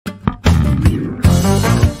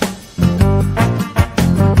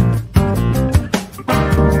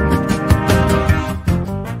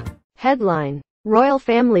Headline: Royal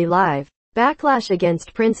Family Live. Backlash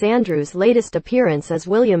against Prince Andrew's latest appearance as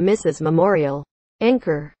William misses memorial.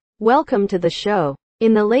 Anchor: welcome to the show.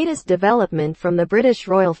 In the latest development from the British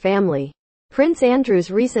royal family, Prince Andrew's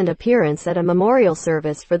recent appearance at a memorial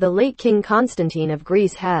service for the late King Constantine of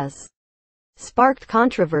Greece has sparked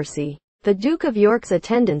controversy. The Duke of York's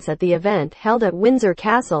attendance at the event held at Windsor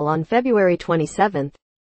Castle on February 27,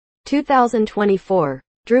 2024,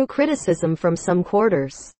 drew criticism from some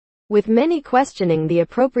quarters, with many questioning the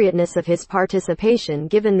appropriateness of his participation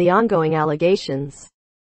given the ongoing allegations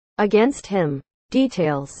against him.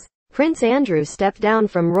 Details: Prince Andrew stepped down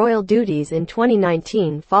from royal duties in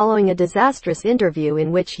 2019 following a disastrous interview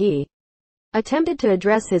in which he attempted to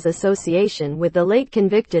address his association with the late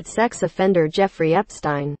convicted sex offender Jeffrey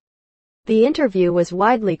Epstein. The interview was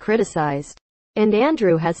widely criticized, and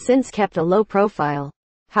Andrew has since kept a low profile.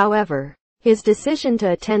 However, his decision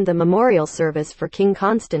to attend the memorial service for King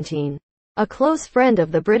Constantine, a close friend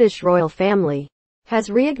of the British royal family, has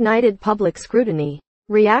reignited public scrutiny.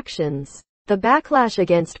 Reactions: the backlash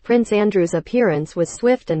against Prince Andrew's appearance was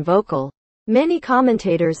swift and vocal. Many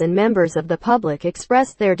commentators and members of the public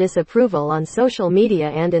expressed their disapproval on social media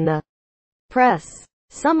and in the press.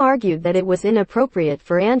 Some argued that it was inappropriate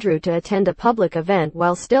for Andrew to attend a public event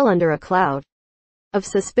while still under a cloud of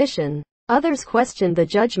suspicion. Others questioned the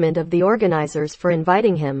judgment of the organizers for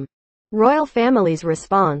inviting him. Royal family's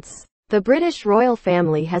response: the British royal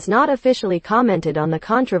family has not officially commented on the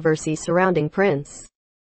controversy surrounding Prince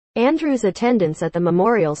Andrew's attendance at the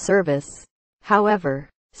memorial service. However,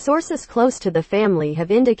 sources close to the family have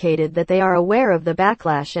indicated that they are aware of the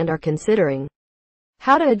backlash and are considering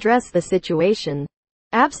how to address the situation.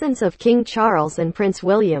 Absence of King Charles and Prince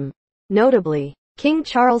William. Notably, King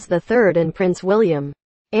Charles III and Prince William,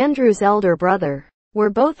 Andrew's elder brother, were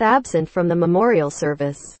both absent from the memorial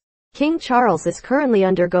service. King Charles is currently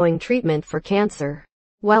undergoing treatment for cancer,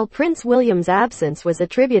 while Prince William's absence was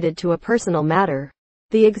attributed to a personal matter.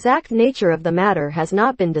 The exact nature of the matter has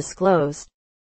not been disclosed.